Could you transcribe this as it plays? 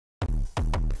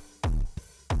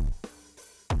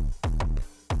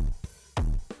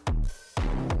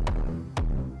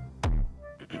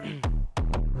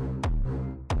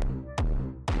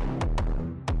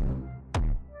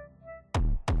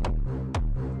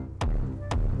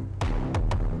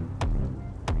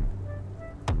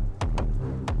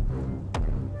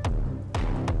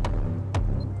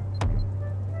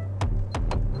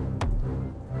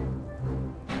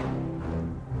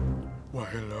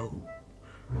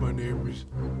My name is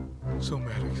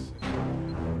Somatix,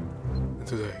 and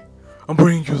today I'm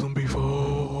bringing you some beef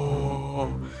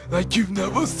like you've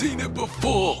never seen it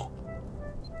before.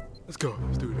 Let's go.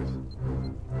 Let's do this.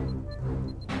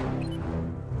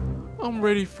 I'm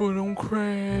ready for them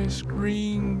crash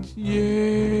screens.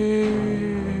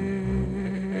 Yeah.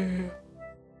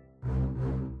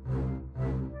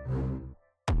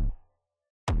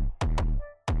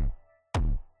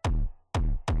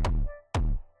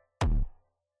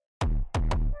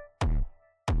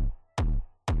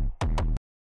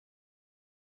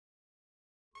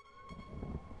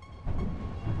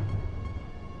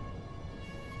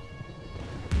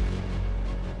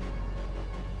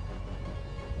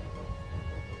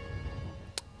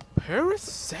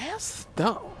 Parasast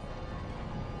Stone.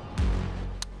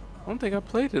 I don't think I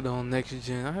played it on next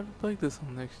gen. I haven't played this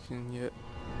on next gen yet.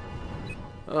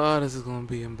 Oh, this is gonna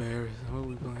be embarrassing. What are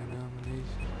we playing?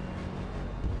 Domination.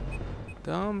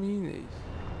 Domination.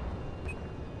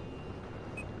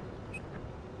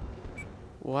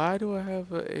 Why do I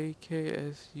have a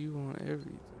AKSU on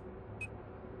everything?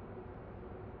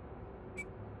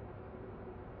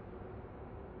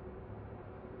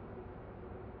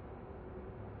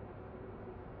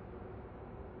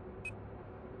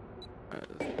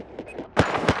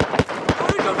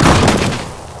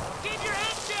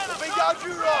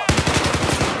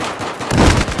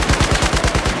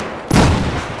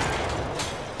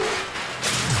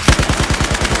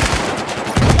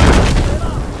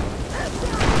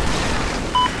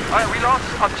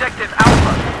 Objective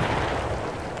Alpha.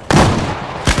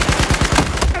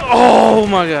 Oh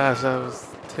my gosh, that was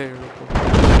terrible.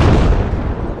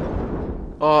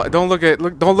 Oh, don't look at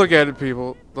it,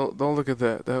 people. Don't look at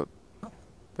that.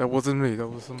 That wasn't me. That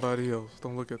was somebody else.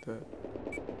 Don't look at that.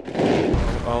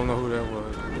 I don't know who that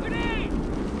was.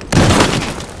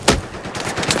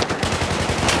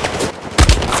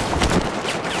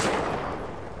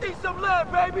 Eat some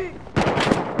lead, baby.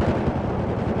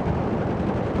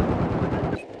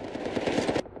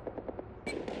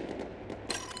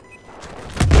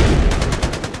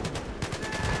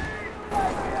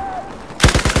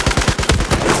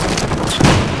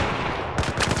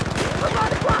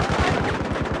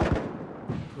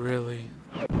 Really?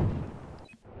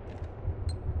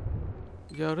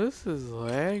 Yo, this is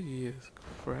laggy as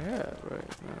crap right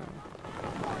now.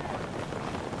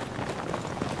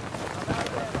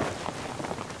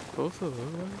 Supposed to look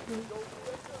like this?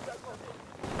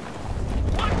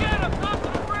 Watch out, I'm top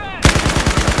of the bridge!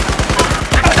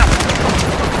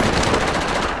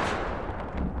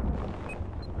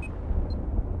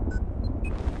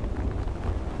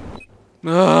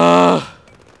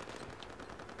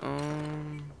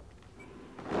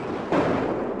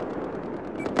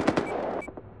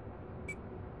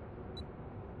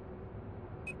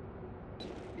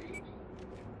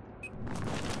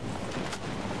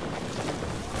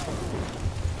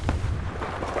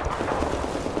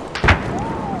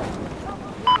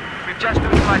 We've just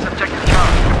neutralized objective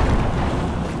Charlie.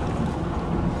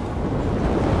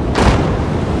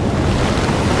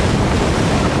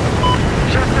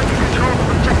 Just taking control of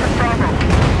objective Bravo.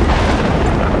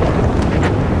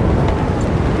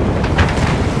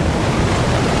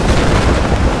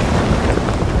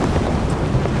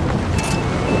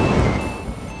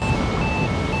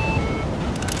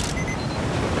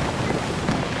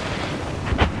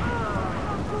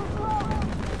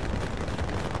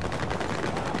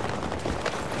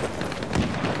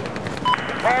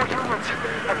 All units,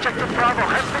 objective Bravo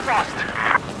has been lost.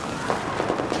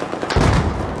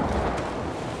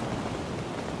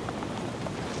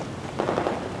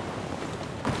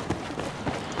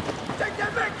 Take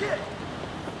that back, kid!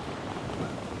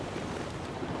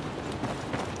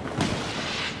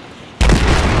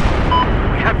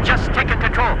 We have just taken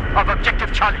control of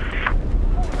objective Charlie.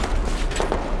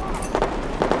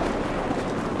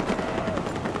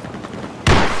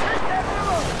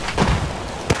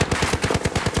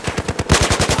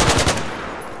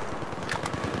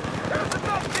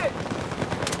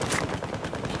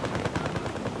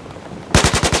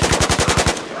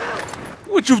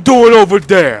 What you doing over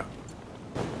there?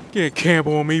 Can't camp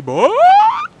on me, boy.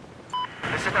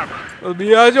 Listen up. Let's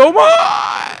be out your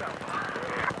mind.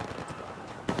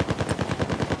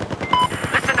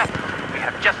 Listen up. We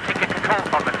have just taken control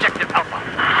of objective Alpha.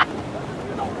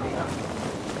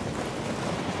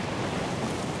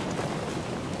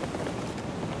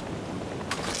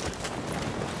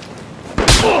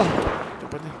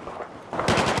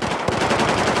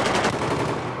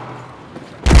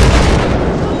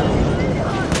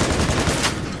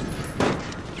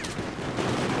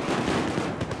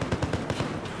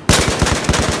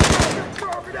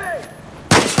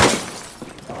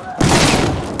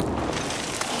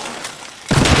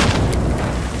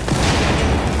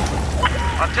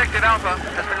 Objective Alpha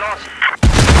has been lost.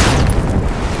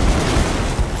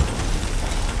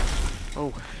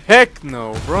 Oh, heck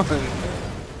no, run.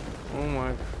 Oh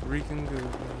my freaking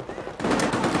goodness.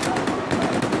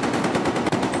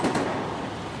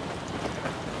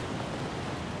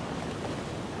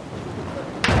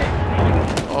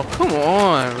 Oh, come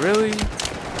on, really?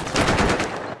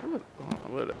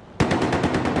 What?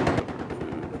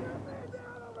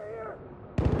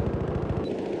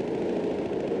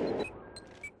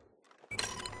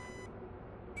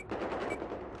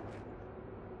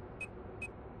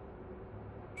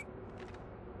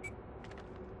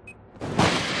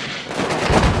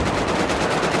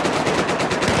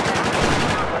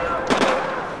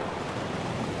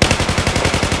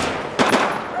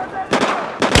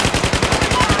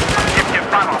 Objective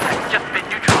Bravo has just been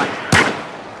neutralized.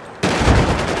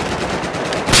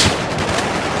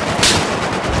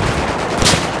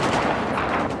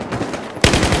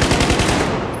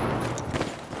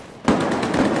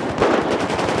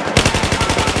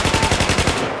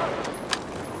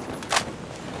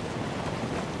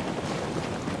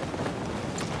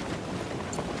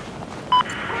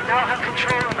 We now have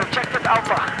control of Objective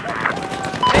Alpha.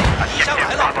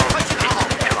 Objective Bravo is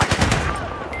neutralized.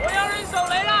 我要人手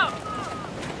雷了！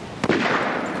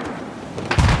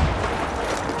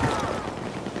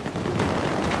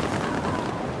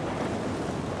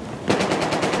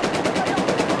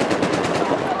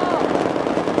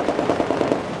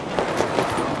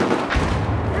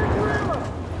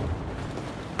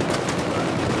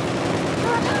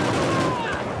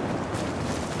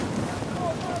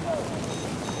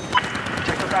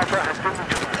 Objective Alpha has been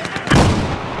neutralized.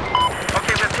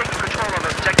 Okay, we're taking control of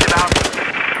Objective Alpha.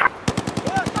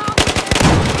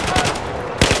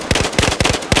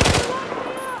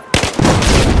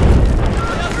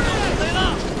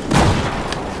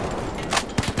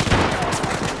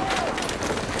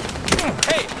 嘿，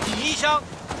第一枪！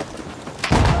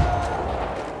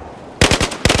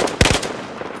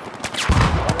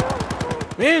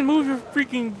 Man, move your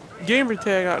freaking gamer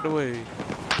tag out the way.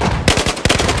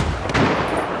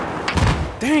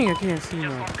 Dang, I can't see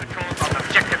now. Control of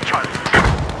Objective Charlie.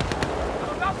 I'm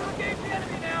about to engage the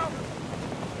enemy now.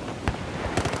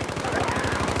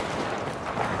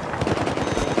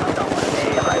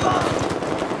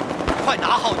 快拿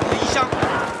好你的衣箱！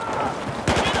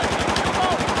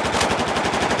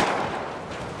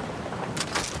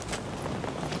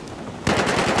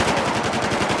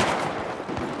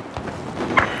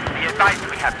 Be advised,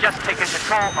 we have just taken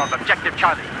control of Objective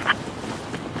Charlie.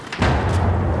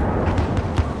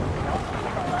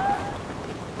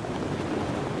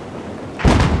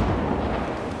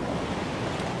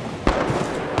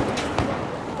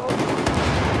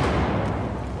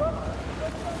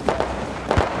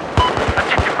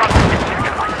 Objective Bravo is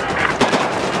neutralized.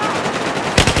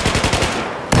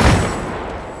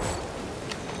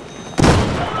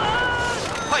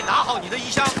 快拿好你的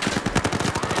衣箱！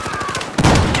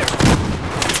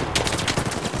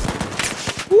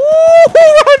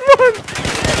 Run!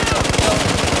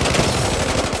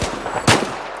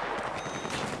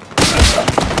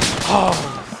 Oh,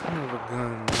 son of a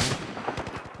gun, man.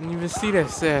 Didn't even see that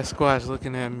Sasquatch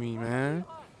looking at me, man.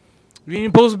 You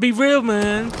ain't supposed to be real,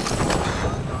 man.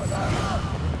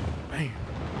 Man.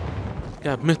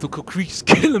 Got mythical creatures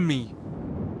killing me.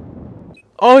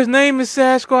 Oh, his name is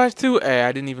Sasquatch too? Hey,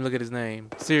 I didn't even look at his name.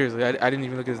 Seriously, I didn't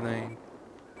even look at his name.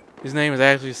 His name is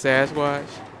actually Sasquatch.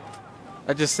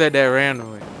 I just said that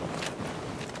randomly.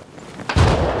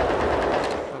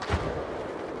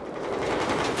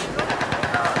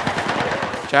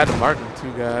 Tried to mark them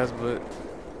two guys, but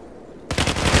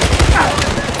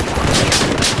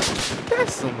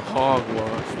that's some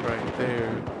hogwash right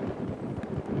there.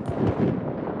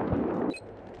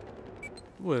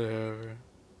 Whatever.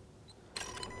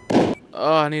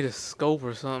 Oh, I need a scope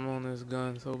or something on this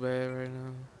gun so bad right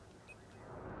now.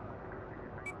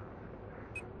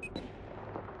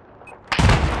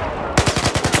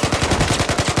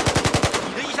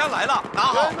你的衣箱来了，拿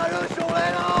好！人手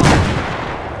来了！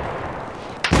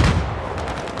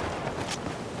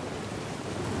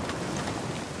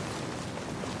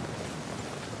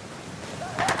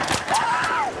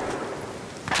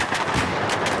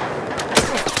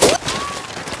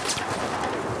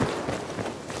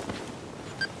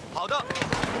 好的，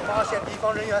发现敌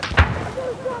方人员。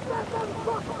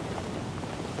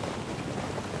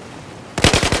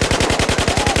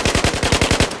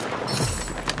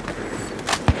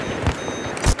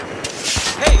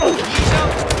嘿，衣箱！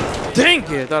 Dang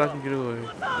it! I thought I could get away.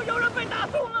 有人被打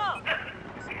中了！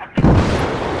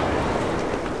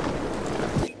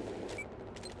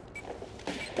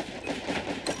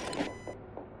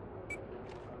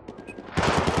 Objective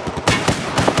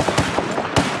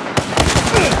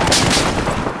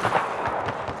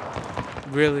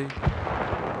Really?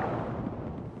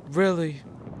 Really?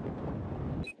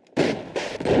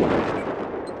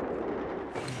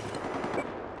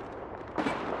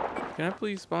 Can I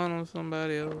please spawn on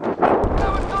somebody else?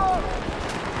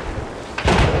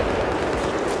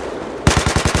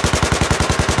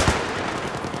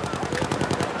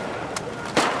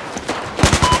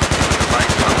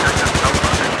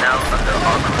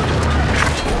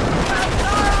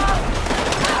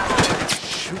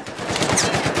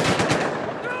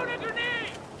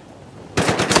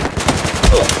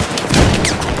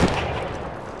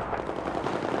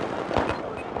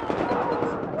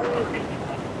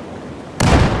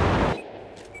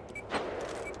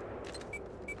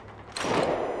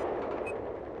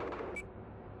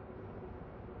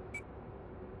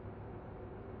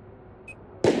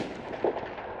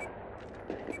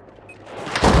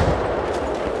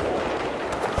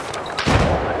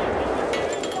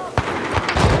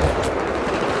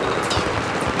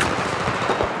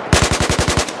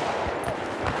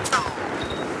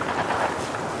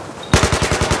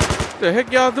 The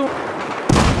heck y'all doing,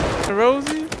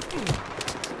 Rosie?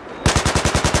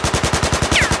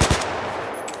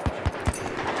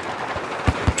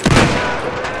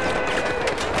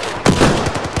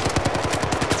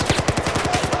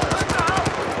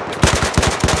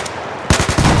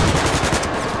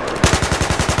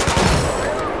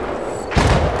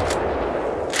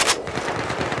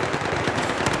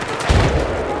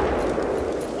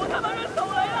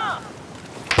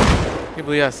 Can't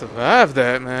believe I survived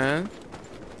that, man.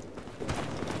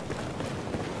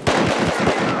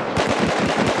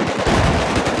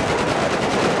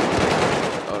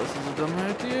 Oh, this is a dumb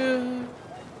idea.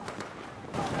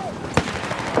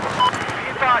 Be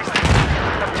advised,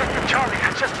 Objective Charlie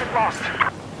has just been lost.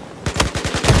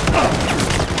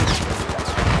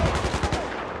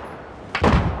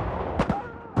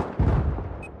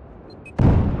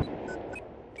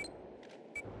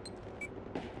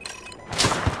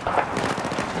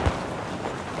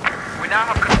 We now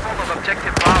have control of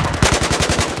Objective Bravo.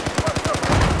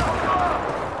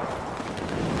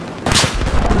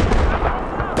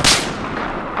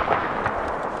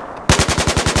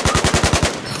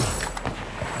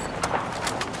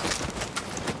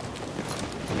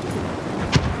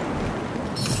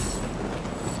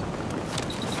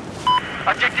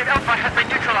 Objective Alpha has been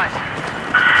neutralized.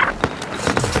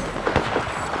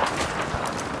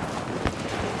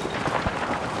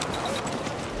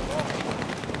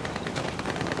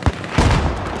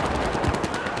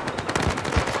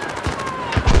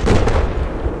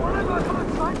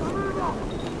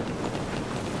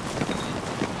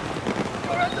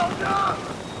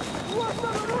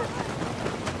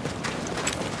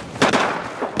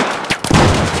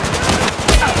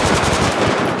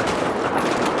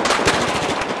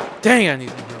 Dang, I need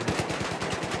some help.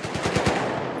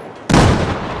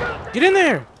 Get in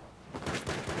there!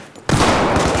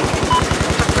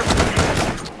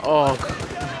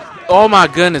 Oh my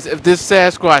goodness, if this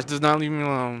Sasquatch does not leave me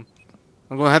alone,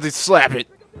 I'm gonna have to slap it.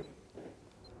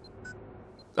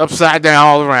 Upside down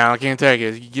all around, I can't take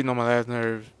it. It's getting on my last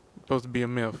nerves. It's supposed to be a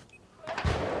myth.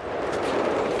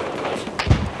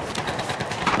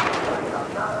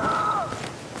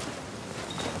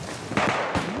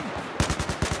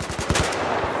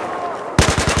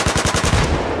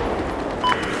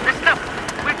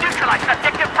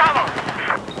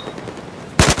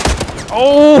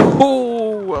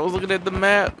 Oh, I was looking at the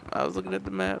map.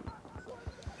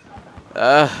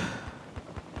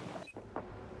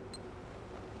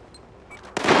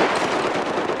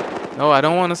 No, I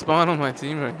don't want to spawn on my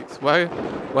teammates. Why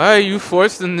are you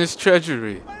forced in this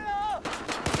treachery?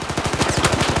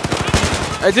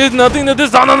 I did nothing to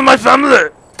dishonor my family.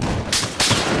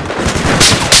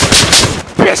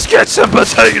 Biscuits and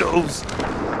potatoes.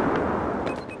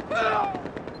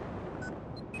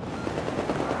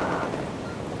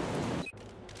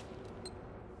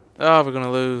 Oh, we're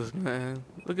gonna lose, man.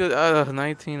 Look at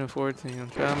 19 and 14.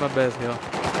 I'm trying my best, y'all.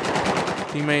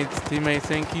 Teammates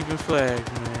ain't keeping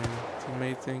flags, man.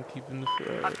 Teammates ain't keeping the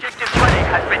flags. Objective 20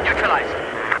 has been neutralized.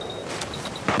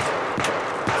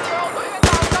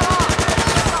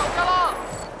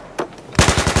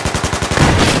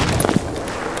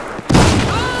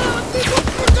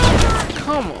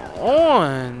 Come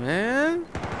on, man.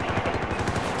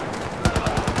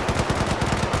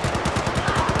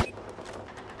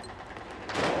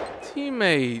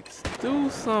 Teammates, do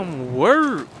some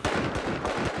work.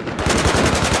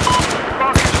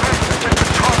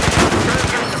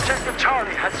 Objective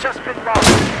Charlie has just been lost.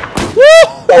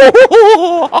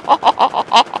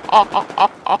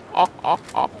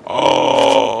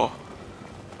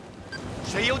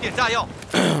谁有点炸药？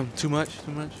 Too much.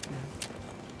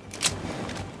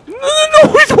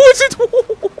 Congratulations!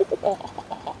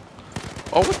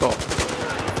 Oh, what the?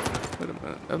 Wait a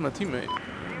minute, that's my teammate.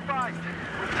 Be advised,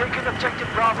 we've taken objective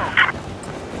Bravo.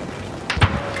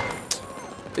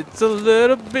 It's a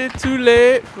little bit too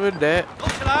late for that.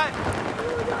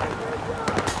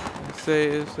 Say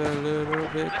it's a little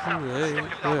bit too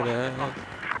late for that.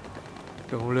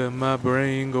 Don't let my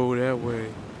brain go that way.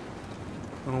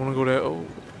 I don't want to go that.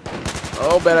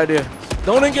 Oh, bad idea.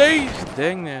 Don't engage.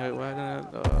 Dang that. Why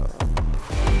didn't I?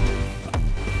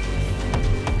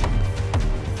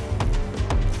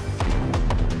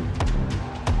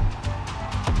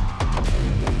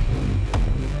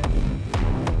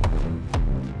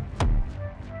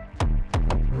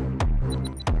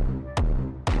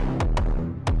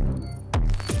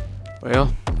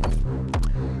 Well,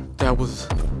 that was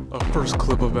our first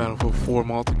clip of Battlefield 4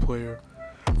 multiplayer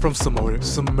from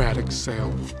Somatic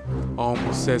Cell. I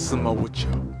almost said Samoa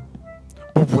Joe,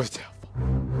 but whatever.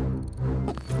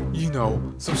 You know,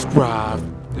 subscribe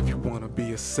if you want to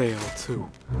be a sale too.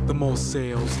 The more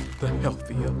sales, the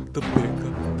healthier, the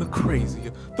bigger, the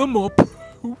crazier, the more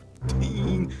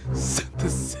protein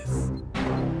synthesis.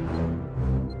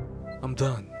 I'm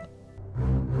done.